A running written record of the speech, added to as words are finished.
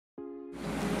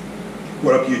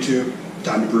What up, YouTube?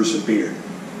 Time to brew some beer.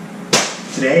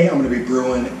 Today I'm going to be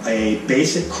brewing a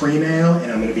basic cream ale,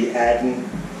 and I'm going to be adding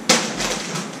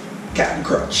Captain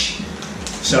Crunch.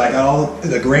 So I got all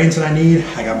the grains that I need.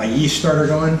 I got my yeast starter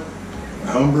going,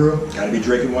 my homebrew. Got to be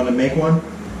drinking one to make one.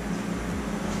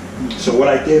 So what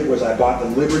I did was I bought the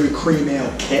Liberty Cream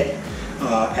Ale kit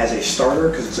as a starter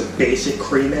because it's a basic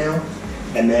cream ale,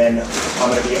 and then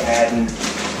I'm going to be adding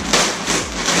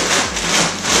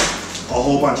a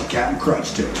whole bunch of Captain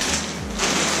Crunch to it.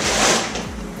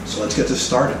 So let's get this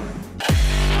started.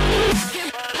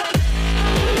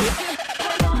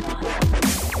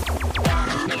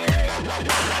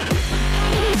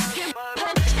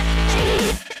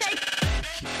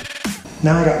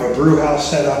 Now I got my brew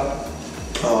house set up,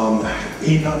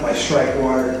 heating up my strike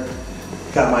water,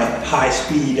 got my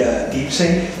high-speed deep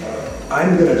sink.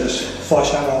 I'm gonna just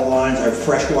flush out all the lines. I have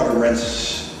fresh water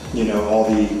rinse, you know, all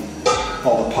the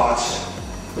pots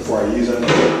before I use them.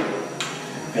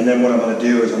 And then what I'm going to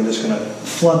do is I'm just going to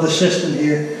flood the system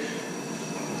here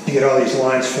to get all these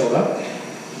lines filled up.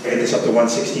 Get this up to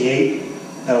 168.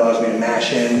 That allows me to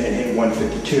mash in and hit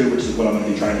 152, which is what I'm going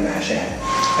to be trying to mash at.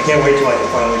 I can't wait till I can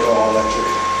finally go all electric.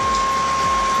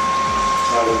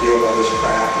 I will deal with all this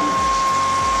crap and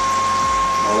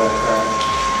all that crap.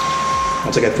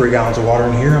 Once I get 3 gallons of water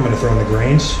in here, I'm going to throw in the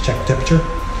grains, check the temperature.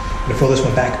 I'm going to fill this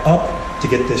one back up to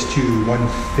get this to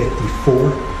 154,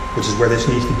 which is where this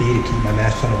needs to be to keep my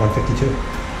mash tun at 152.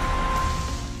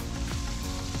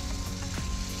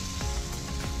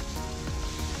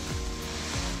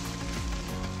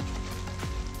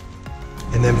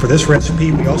 And then for this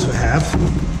recipe, we also have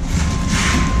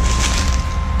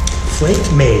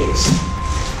flaked maize.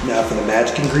 Now for the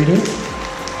magic ingredient,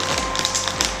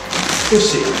 we'll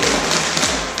see.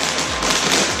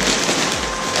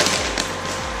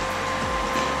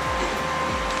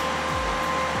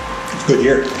 Good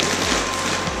year.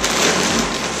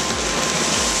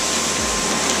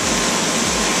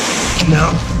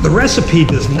 Now, the recipe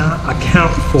does not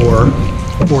account for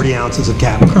 40 ounces of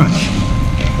Captain Crunch.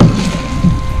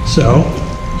 So,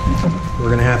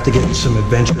 we're gonna have to get in some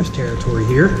adventurous territory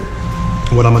here.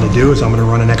 What I'm gonna do is I'm gonna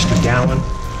run an extra gallon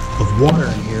of water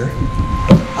in here.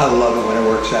 I love it when it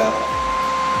works out.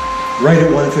 Right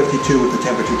at 152 with the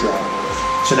temperature dropping.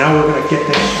 So now we're gonna get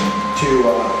this to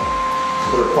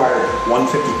the required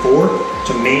 154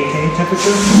 to maintain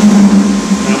temperature.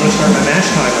 And I'm going to start my mash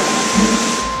timer.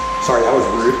 Sorry, that was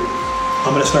rude.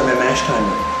 I'm going to start my mash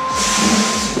timer.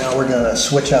 Now we're going to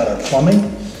switch out our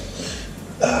plumbing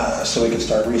so we can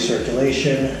start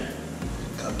recirculation.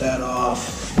 Cut that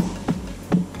off.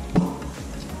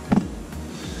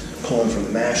 Pulling from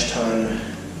the mash tun.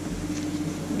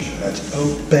 Make sure that's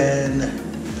open.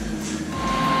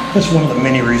 That's one of the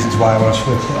many reasons why I want to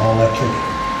switch to all electric.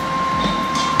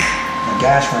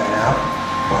 Gas ran out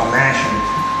while mashing.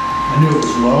 I knew it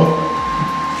was low,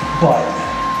 but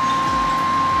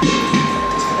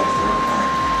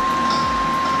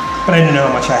I didn't know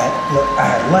how much I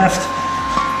had left.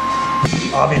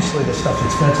 Obviously, this stuff's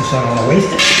expensive, so I don't want to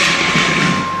waste it.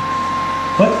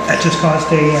 But that just caused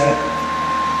a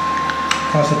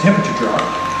temperature drop.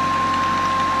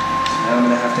 So now I'm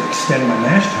going to have to extend my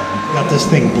mash time. Got this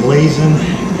thing blazing,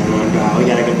 and we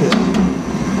got to get this.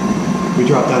 We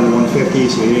dropped down to 150,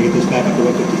 so we gotta get this back up to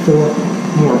 154.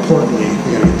 More importantly,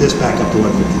 we gotta get this back up to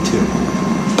 152.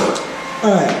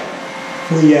 All right,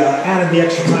 we added the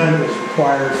extra time that was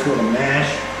required for the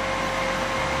mash.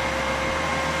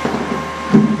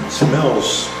 It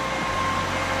smells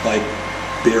like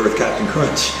beer with Captain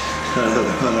Crunch. I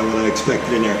don't know what I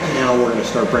expected in there. And now we're gonna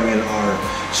start bringing our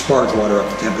sparge water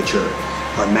up to temperature.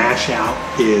 Our mash out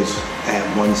is at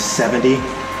 170.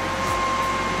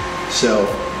 So,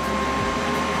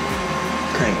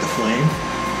 crank the flame.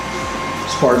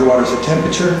 Sparge water's at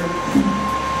temperature.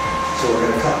 So we're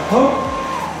going to cut the pump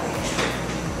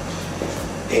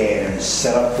and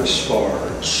set up for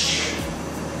sparge.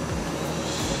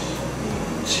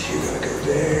 So you're going to go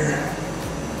there.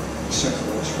 Circle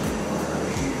this right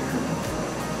over here.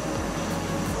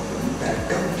 Open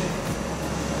back up.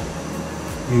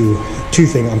 Two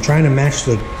things. I'm trying to match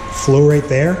the flow rate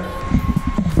there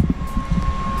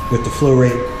with the flow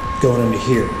rate going into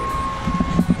here.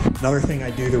 Another thing I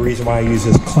do, the reason why I use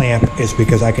this clamp is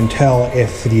because I can tell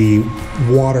if the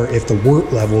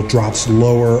wort level drops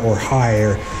lower or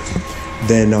higher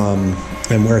than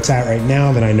where it's at right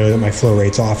now, then I know that my flow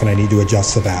rate's off and I need to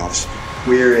adjust the valves.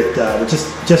 We're at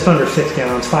just under 6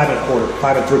 gallons, 5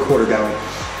 3/4 gallon.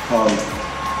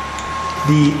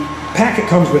 The packet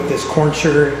comes with this corn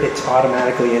sugar. It's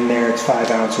automatically in there. It's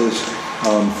 5 ounces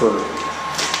for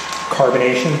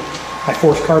carbonation. I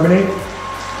force carbonate.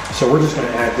 So we're just going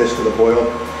to add this to the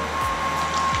boil.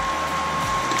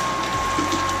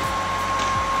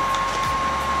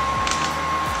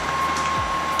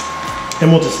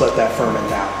 And we'll just let that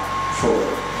ferment out for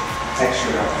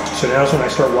extra alcohol. So now's when I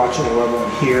start watching the level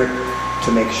in here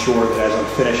to make sure that as I'm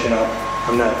finishing up,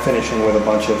 I'm not finishing with a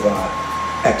bunch of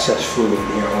excess fluid in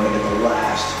here. I want to get the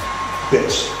last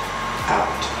bits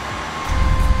out.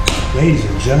 Ladies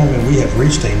and gentlemen, we have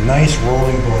reached a nice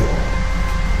rolling boil.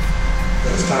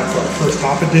 It's time for our first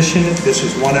hop addition. This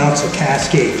is 1 ounce of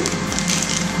Cascade.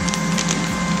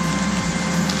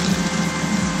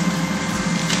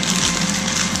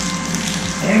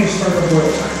 And we start our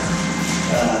boil timer.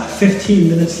 15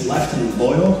 minutes left in the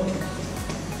boil.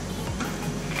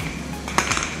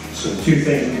 So the 2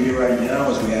 things we do right now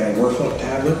is we add a Werfel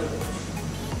tablet.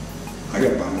 I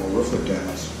gotta buy more Werfel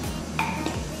tablets.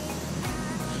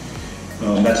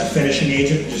 That's a finishing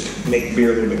agent, just to make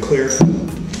beer a little bit clearer.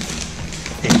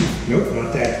 And, nope,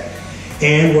 not that.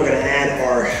 And we're gonna add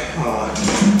our,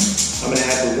 I'm gonna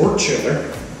add the wort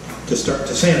chiller to start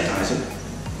to sanitize it.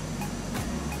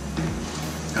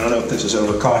 I don't know if this is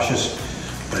overcautious,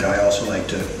 but I also like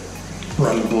to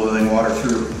run the boiling water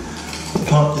through the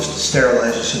pump just to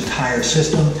sterilize this entire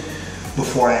system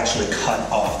before I actually cut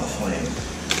off the flame.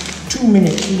 2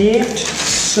 minutes left.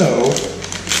 So,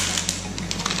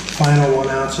 final 1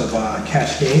 ounce of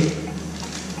Cascade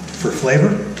for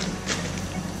flavor.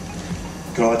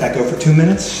 Gonna let that go for 2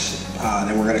 minutes.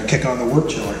 Then we're gonna kick on the wort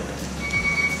chiller.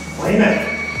 Flame it.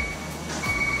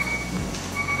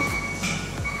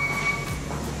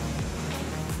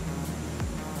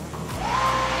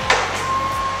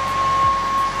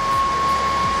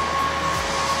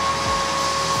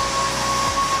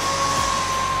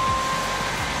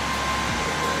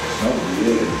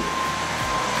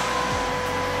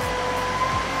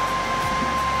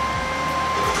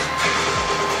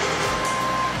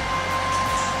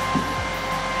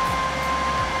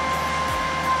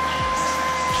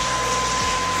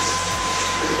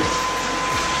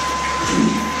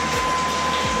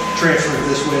 Transfer it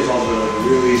this way is also a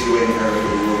real easy way to carry it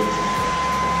over wood.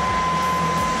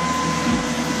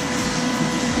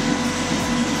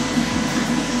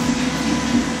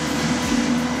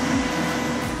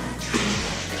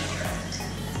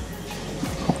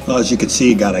 Well, as you can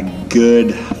see, got a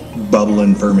good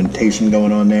bubbling fermentation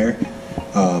going on there.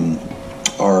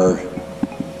 Our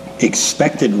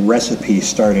expected recipe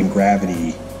starting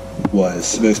gravity was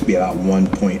supposed to be about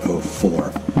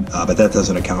 1.04, but that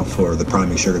doesn't account for the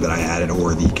priming sugar that I added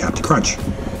or the Captain Crunch.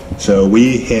 So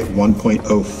we hit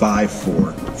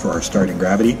 1.054 for our starting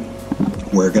gravity.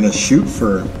 We're gonna shoot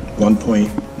for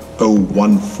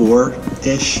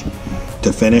 1.014-ish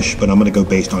to finish, but I'm gonna go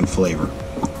based on flavor.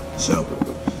 So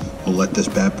we'll let this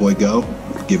bad boy go,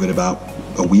 give it about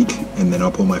a week, and then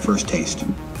I'll pull my first taste.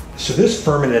 So this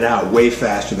fermented out way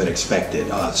faster than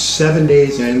expected. 7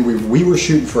 days in, we were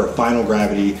shooting for a final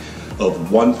gravity of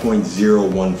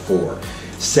 1.014.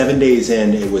 7 days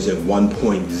in, it was at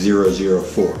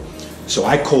 1.004. So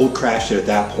I cold crashed it at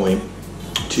that point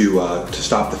to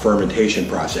stop the fermentation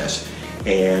process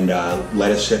and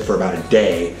let it sit for about a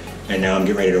day. And now I'm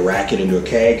getting ready to rack it into a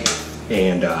keg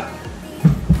and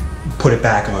put it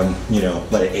back on,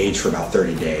 let it age for about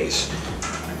 30 days.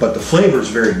 But the flavor is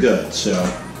very good, so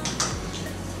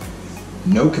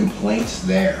no complaints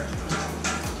there.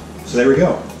 So there we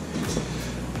go.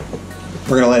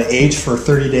 We're gonna let it age for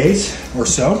 30 days or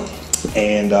so,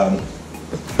 and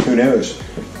who knows?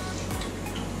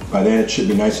 By then it should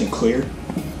be nice and clear.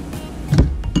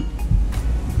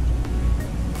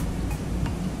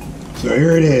 So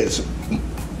here it is.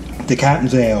 The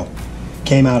Captain's Ale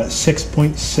came out at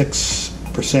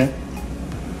 6.6%,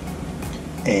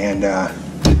 and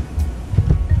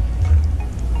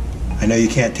I know you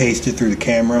can't taste it through the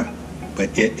camera,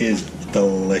 but it is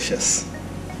delicious.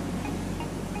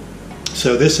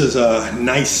 So this is a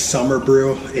nice summer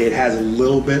brew. It has a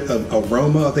little bit of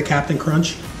aroma of the Captain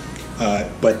Crunch,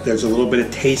 but there's a little bit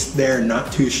of taste there,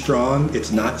 not too strong.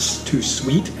 It's not too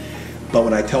sweet, but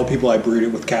when I tell people I brewed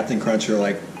it with Captain Crunch, they're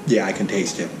like, yeah, I can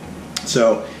taste it.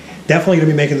 So definitely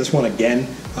gonna be making this one again.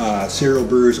 Cereal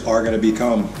brews are gonna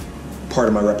become part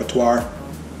of my repertoire.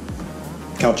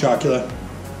 Count Chocula,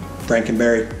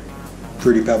 Frankenberry,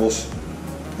 Fruity Pebbles.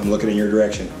 I'm looking in your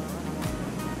direction.